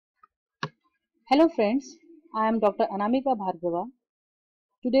Hello friends, I am Dr. Anamika Bhargava.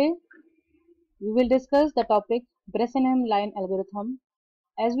 Today we will discuss the topic Bresenham line algorithm.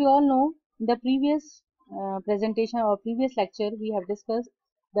 As we all know, in the previous presentation or previous lecture we have discussed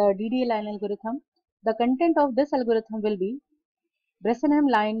the DDA line algorithm. The content of this algorithm will be Bresenham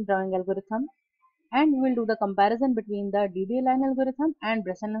line drawing algorithm, and we will do the comparison between the DDA line algorithm and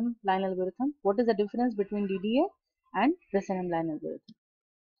Bresenham line algorithm. What is the difference between DDA and Bresenham line algorithm?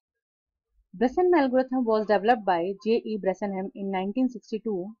 Bresenham algorithm was developed by J. E. Bresenham in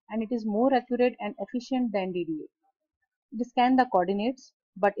 1962 and it is more accurate and efficient than DDA. It scans the coordinates,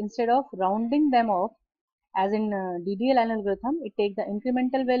 but instead of rounding them off as in DDA line algorithm, it takes the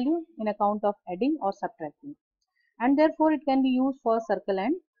incremental value in account of adding or subtracting, and therefore it can be used for circle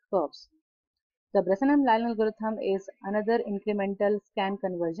and curves. The Bresenham line algorithm is another incremental scan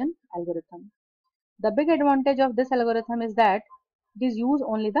conversion algorithm. The big advantage of this algorithm is that it is used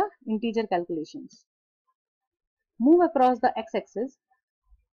only the integer calculations. Move across the x-axis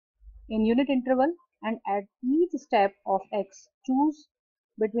in unit interval and at each step of x choose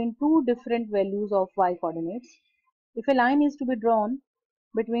between two different values of y coordinates. If a line is to be drawn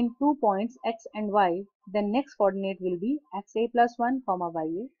between 2 points x and y, then next coordinate will be xa plus 1 comma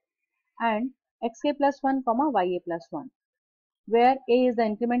ya and xa plus 1 comma ya plus 1, where a is the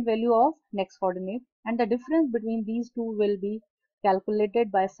increment value of next coordinate and the difference between these two will be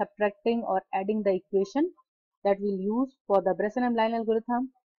calculated by subtracting or adding the equation that we'll use for the Bresenham line algorithm,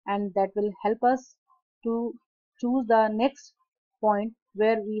 and that will help us to choose the next point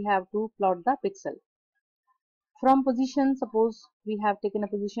where we have to plot the pixel. From position, suppose we have taken a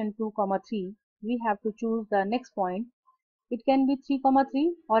position 2, 3, we have to choose the next point. It can be 3,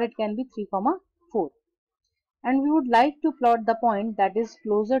 3 or it can be 3, 4. And we would like to plot the point that is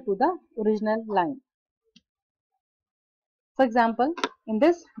closer to the original line. For example, in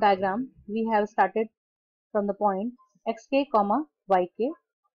this diagram, we have started from the point xk, yk.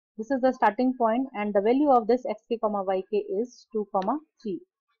 This is the starting point and the value of this xk, yk is 2, 3.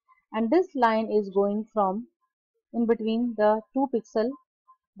 And this line is going from in between the two pixel,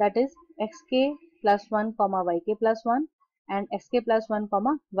 that is xk plus 1, yk plus 1 and xk plus 1,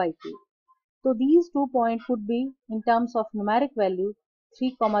 yk. So these 2 points would be in terms of numeric value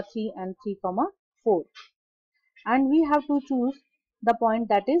 3, 3 and 3, 4. And we have to choose the point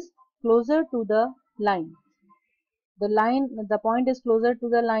that is closer to the line. The point is closer to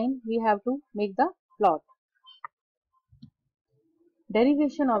the line, we have to make the plot.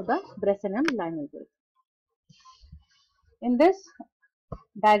 Derivation of the Bresenham line algorithm. In this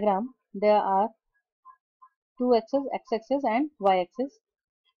diagram, there are two axes, x-axis and y-axis.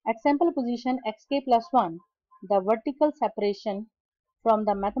 At sample position xk plus 1, the vertical separation from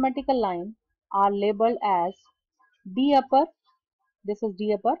the mathematical line are labeled as d upper, this is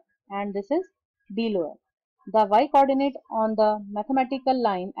d upper and this is d lower. The y coordinate on the mathematical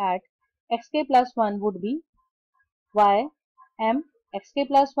line at xk plus 1 would be y m xk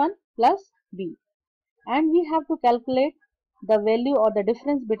plus 1 plus b, and we have to calculate the value or the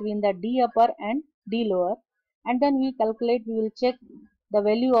difference between the d upper and d lower, and then we will check the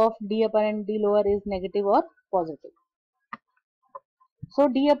value of d upper and d lower is negative or positive. So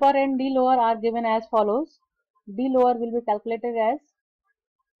d upper and d lower are given as follows. D lower will be calculated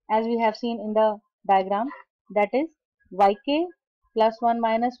as we have seen in the diagram, that is yk plus 1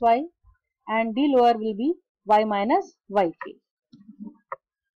 minus y, and d lower will be y minus yk.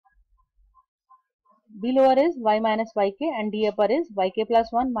 D lower is y minus yk and d upper is yk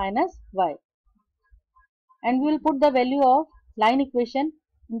plus 1 minus y. And we will put the value of line equation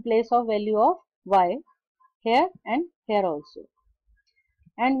in place of value of y here and here also.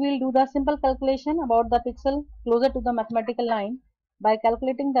 And we will do the simple calculation about the pixel closer to the mathematical line by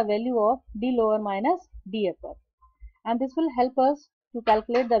calculating the value of d lower minus d upper. And this will help us to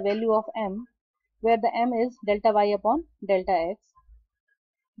calculate the value of m, where the m is delta y upon delta x.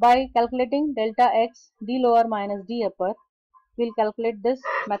 By calculating delta x d lower minus d upper, we will calculate this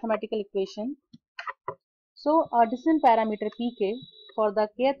mathematical equation. So our decision parameter pk for the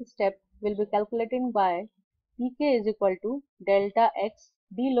kth step will be calculated by pk is equal to delta x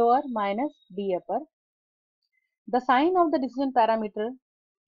d lower minus d upper. The sign of the decision parameter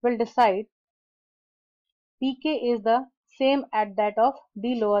will decide pk is the same at that of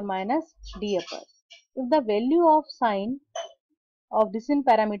d lower minus d upper. If the value of sign of decision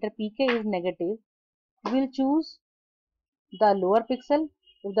parameter pk is negative, we will choose the lower pixel.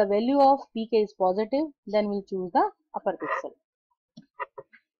 If the value of pk is positive, then we will choose the upper pixel.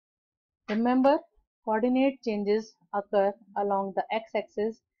 Remember, coordinate changes occur along the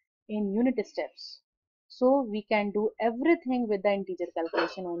x-axis in unit steps. So we can do everything with the integer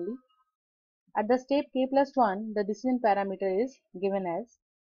calculation only. At the step k plus 1, the decision parameter is given as,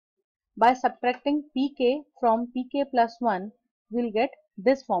 by subtracting pk from pk plus 1, we will get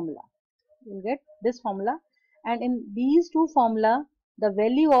this formula. And in these two formula, the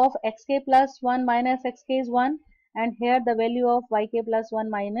value of xk plus 1 minus xk is 1, and here the value of yk plus 1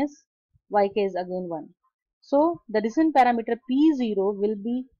 minus yk is again 1. So the decision parameter p0 will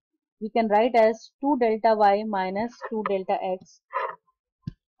be, we can write as 2 delta y minus 2 delta x,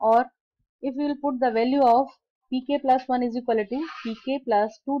 or if we will put the value of pk plus 1 is equal to pk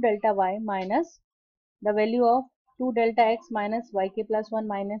plus 2 delta y minus the value of 2 delta x minus yk plus 1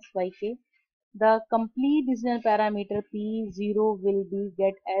 minus yk, the complete decision parameter p0 will be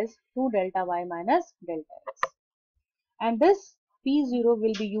get as 2 delta y minus delta x. And this p0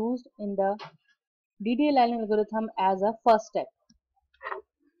 will be used in the DDA line algorithm as a first step.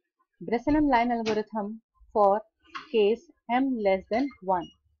 Bresenham line algorithm for case m less than 1.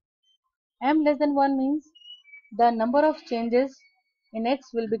 M less than 1 means the number of changes in x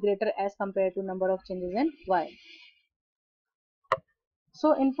will be greater as compared to number of changes in y.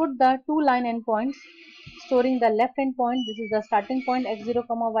 So input the two line endpoints, storing the left endpoint, this is the starting point x0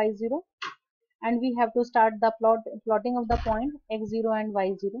 comma y0, and we have to start the plotting of the point x0 and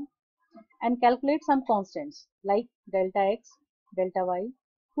y0, and calculate some constants like delta x, delta y,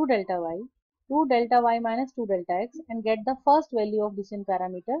 2 delta y, 2 delta y minus 2 delta x, and get the first value of decision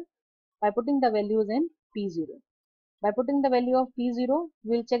parameter by putting the values in p0. By putting the value of p0,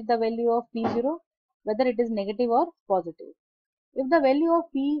 we will check the value of p0 whether it is negative or positive. If the value of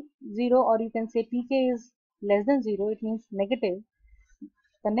p0, or you can say pk, is less than 0, it means negative.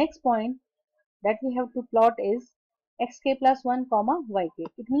 The next point that we have to plot is xk plus 1 comma yk.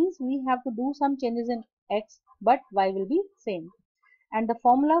 It means we have to do some changes in x, but y will be same. And the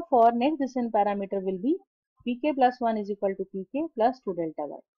formula for next decision parameter will be pk plus 1 is equal to pk plus 2 delta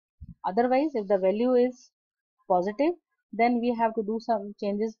y. Otherwise, if the value is positive, then we have to do some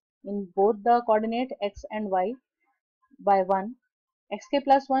changes in both the coordinate x and y by 1, xk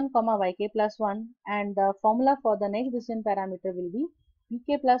plus 1 comma yk plus 1, and the formula for the next decision parameter will be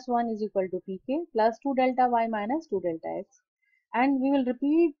pk plus 1 is equal to pk plus 2 delta y minus 2 delta x, and we will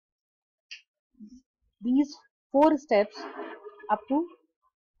repeat these 4 steps up to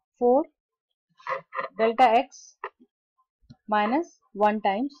 4 delta x minus 1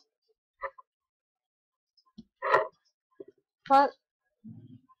 times. For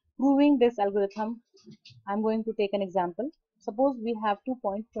proving this algorithm, I am going to take an example. Suppose we have 2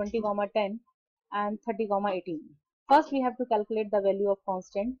 points 20, 10 and 30, 18. First, we have to calculate the value of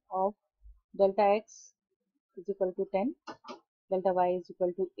constant of delta x is equal to 10, delta y is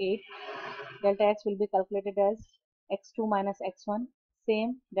equal to 8. Delta x will be calculated as x2 minus x1.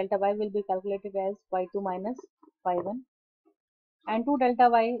 Same, delta y will be calculated as y2 minus y1. And 2 delta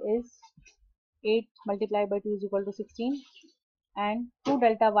y is 8 multiplied by 2 is equal to 16. And 2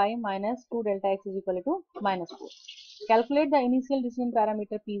 delta y minus 2 delta x is equal to minus 4. Calculate the initial decision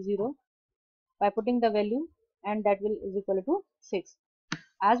parameter p0 by putting the value, and that will is equal to 6.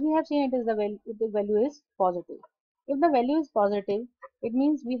 As we have seen, the value is positive. If the value is positive, it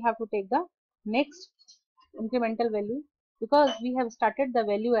means we have to take the next incremental value, because we have started the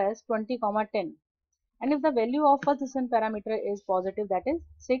value as 20, 10. And if the value of first decision parameter is positive, that is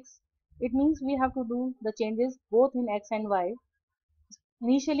 6, it means we have to do the changes both in x and y.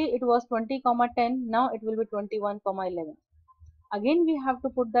 Initially it was 20, 10, now it will be 21, 11. Again we have to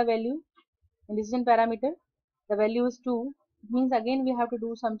put the value in decision parameter. The value is 2. It means again we have to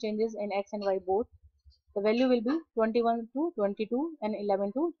do some changes in x and y both. The value will be 21 to 22 and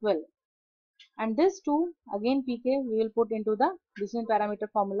 11 to 12. And this 2 again pk we will put into the decision parameter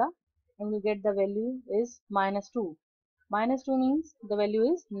formula, and we will get the value is minus 2. Minus 2 means the value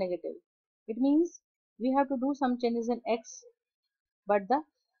is negative. It means we have to do some changes in x, but the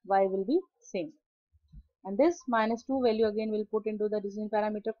y will be same. And this minus 2 value again will put into the decision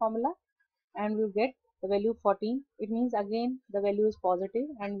parameter formula, and we will get the value 14. It means again the value is positive,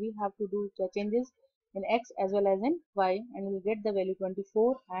 and we have to do the changes in x as well as in y, and we will get the value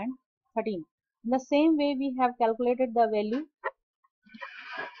 24 and 13. In the same way, we have calculated the value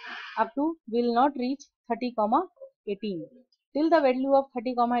up to, we will not reach 30, 18. Till the value of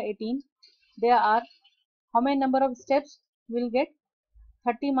 30, 18, there are how many number of steps we will get?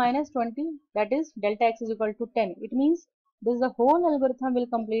 30 minus 20, that is delta x is equal to 10. It means this the whole algorithm will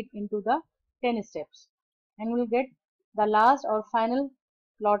complete into the 10 steps, and we will get the last or final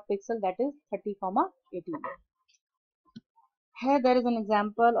plot pixel, that is 30, 18. Here there is an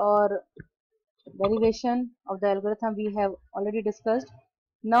example or derivation of the algorithm we have already discussed.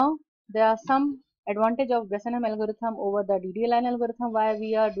 Now there are some advantage of Bresenham algorithm over the DDA line algorithm why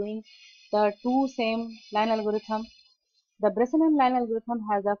we are doing the two same line algorithm. The Bresenham line algorithm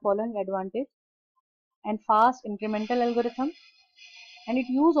has the following advantage: and fast incremental algorithm, and it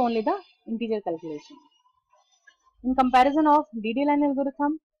use only the integer calculation. In comparison of DD line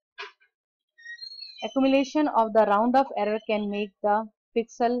algorithm, accumulation of the round of error can make the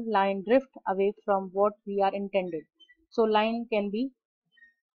pixel line drift away from what we are intended. So line can be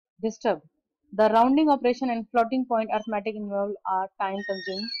disturbed. The rounding operation and floating point arithmetic involved are time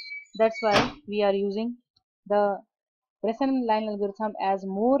consuming. That's why we are using the Bresenham line algorithm as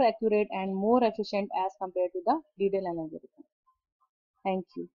more accurate and more efficient as compared to the DD line algorithm. Thank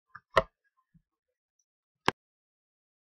you.